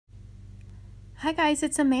Hi guys,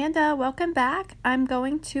 it's Amanda. Welcome back. I'm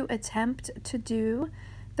going to attempt to do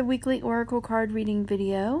the weekly oracle card reading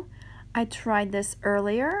video. I tried this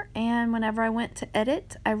earlier, and whenever I went to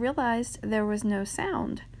edit, I realized there was no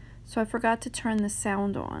sound. So I forgot to turn the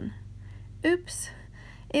sound on. Oops.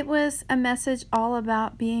 It was a message all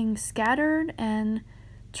about being scattered and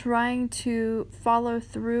trying to follow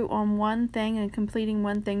through on one thing and completing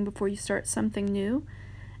one thing before you start something new.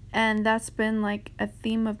 And that's been like a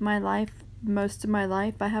theme of my life most of my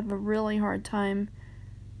life. I have a really hard time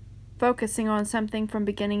focusing on something from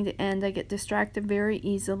beginning to end. I get distracted very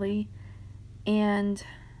easily, and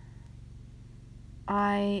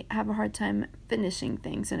I have a hard time finishing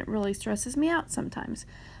things, and it really stresses me out sometimes.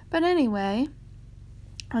 But anyway,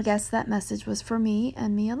 I guess that message was for me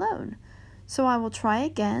and me alone. So I will try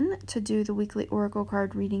again to do the weekly oracle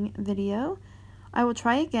card reading video. I will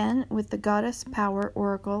try again with the Goddess Power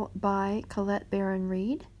Oracle by Colette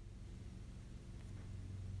Baron-Reid.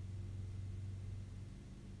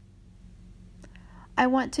 I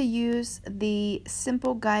want to use the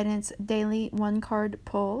Simple Guidance Daily One Card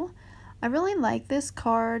Pull. I really like this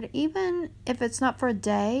card, even if it's not for a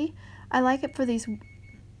day. I like it for these...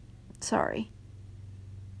 Sorry.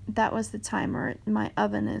 That was the timer. My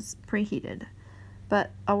oven is preheated, but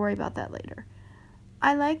I'll worry about that later.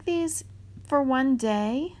 I like these for one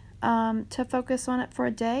day, to focus on it for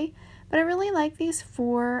a day, but I really like these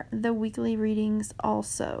for the weekly readings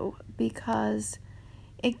also, because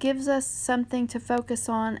it gives us something to focus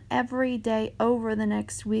on every day over the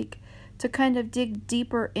next week to kind of dig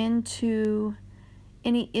deeper into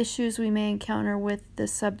any issues we may encounter with the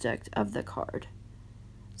subject of the card.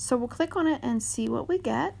 So we'll click on it and see what we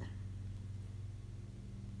get.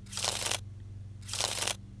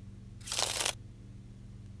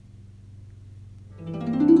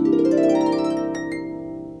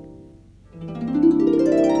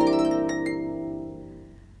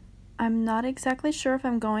 I'm not exactly sure if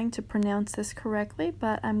I'm going to pronounce this correctly,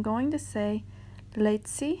 but I'm going to say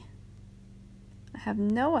Letzi. I have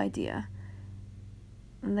no idea.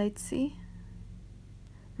 Letzi.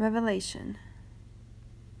 Revelation.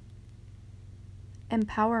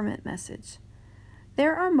 Empowerment message.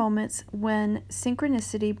 There are moments when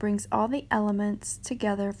synchronicity brings all the elements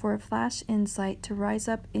together for a flash insight to rise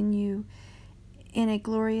up in you in a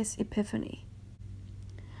glorious epiphany.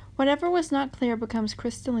 Whatever was not clear becomes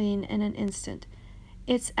crystalline in an instant.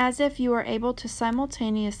 It's as if you are able to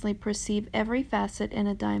simultaneously perceive every facet in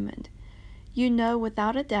a diamond. You know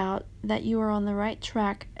without a doubt that you are on the right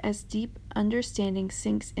track as deep understanding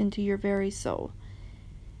sinks into your very soul.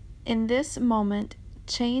 In this moment,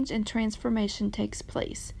 change and transformation takes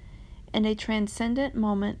place, and a transcendent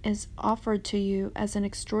moment is offered to you as an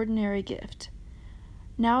extraordinary gift.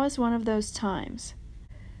 Now is one of those times.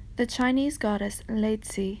 The Chinese goddess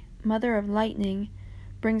Letzi, Mother of Lightning,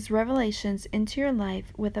 brings revelations into your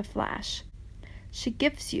life with a flash. She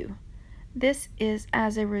gifts you. This is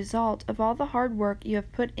as a result of all the hard work you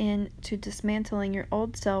have put into dismantling your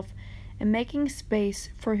old self and making space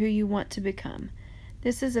for who you want to become.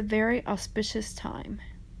 This is a very auspicious time.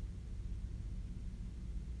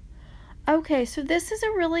 Okay, so this is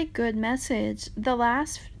a really good message. The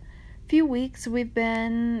last few weeks we've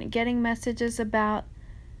been getting messages about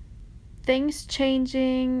things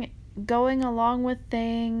changing, going along with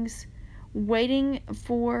things, waiting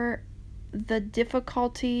for the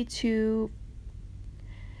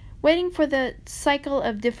cycle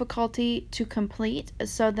of difficulty to complete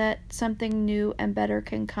so that something new and better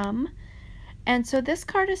can come. And so this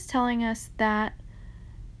card is telling us that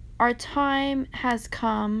our time has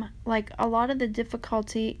come, like a lot of the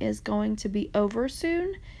difficulty is going to be over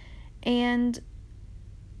soon, and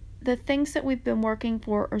the things that we've been working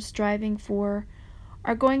for or striving for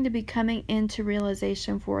are going to be coming into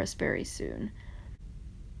realization for us very soon.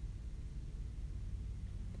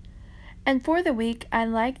 And for the week, I'd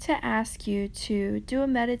like to ask you to do a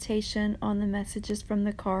meditation on the messages from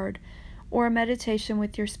the card, or a meditation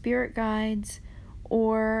with your spirit guides,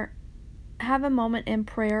 or have a moment in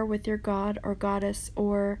prayer with your God or goddess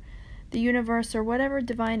or the universe or whatever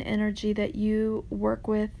divine energy that you work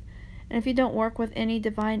with. And if you don't work with any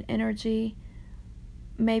divine energy,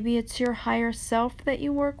 maybe it's your higher self that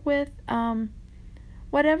you work with.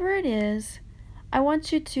 Whatever it is, I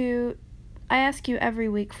ask you every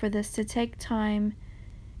week for this, to take time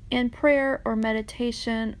in prayer or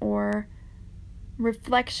meditation or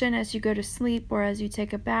reflection as you go to sleep, or as you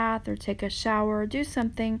take a bath or take a shower or do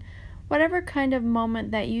something, whatever kind of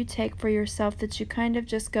moment that you take for yourself, that you kind of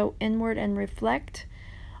just go inward and reflect.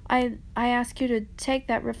 I ask you to take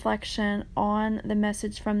that reflection on the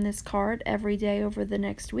message from this card every day over the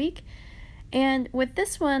next week, And with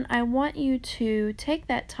this one, I want you to take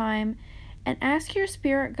that time and ask your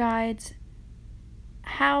spirit guides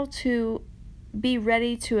how to be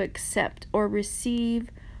ready to accept or receive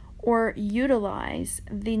or utilize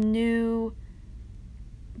the new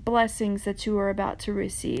blessings that you are about to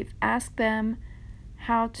receive. Ask them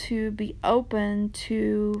how to be open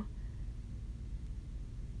to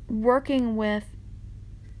working with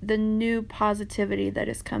the new positivity that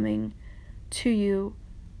is coming to you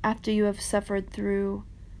after you have suffered through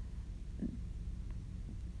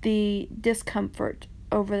the discomfort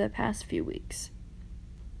over the past few weeks.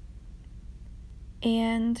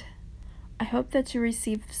 And I hope that you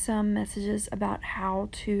receive some messages about how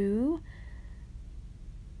to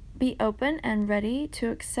be open and ready to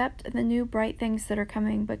accept the new bright things that are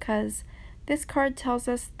coming, because this card tells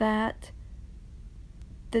us that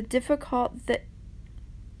the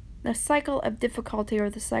cycle of difficulty or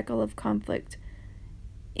the cycle of conflict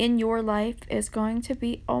in your life is going to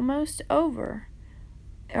be almost over,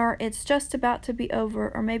 or it's just about to be over,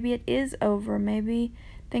 or maybe it is over. Maybe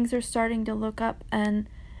things are starting to look up, and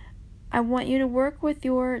I want you to work with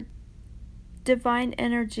your divine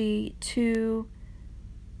energy to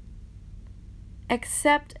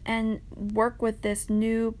accept and work with this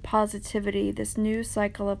new positivity, this new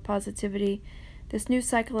cycle of positivity, this new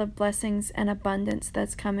cycle of blessings and abundance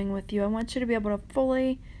that's coming with you. I want you to be able to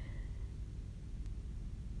fully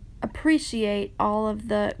appreciate all of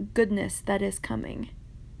the goodness that is coming.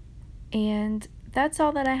 And that's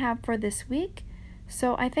all that I have for this week.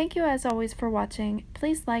 So I thank you as always for watching.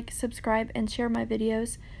 Please like, subscribe, and share my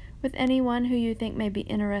videos with anyone who you think may be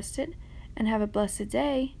interested. And have a blessed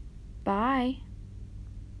day. Bye.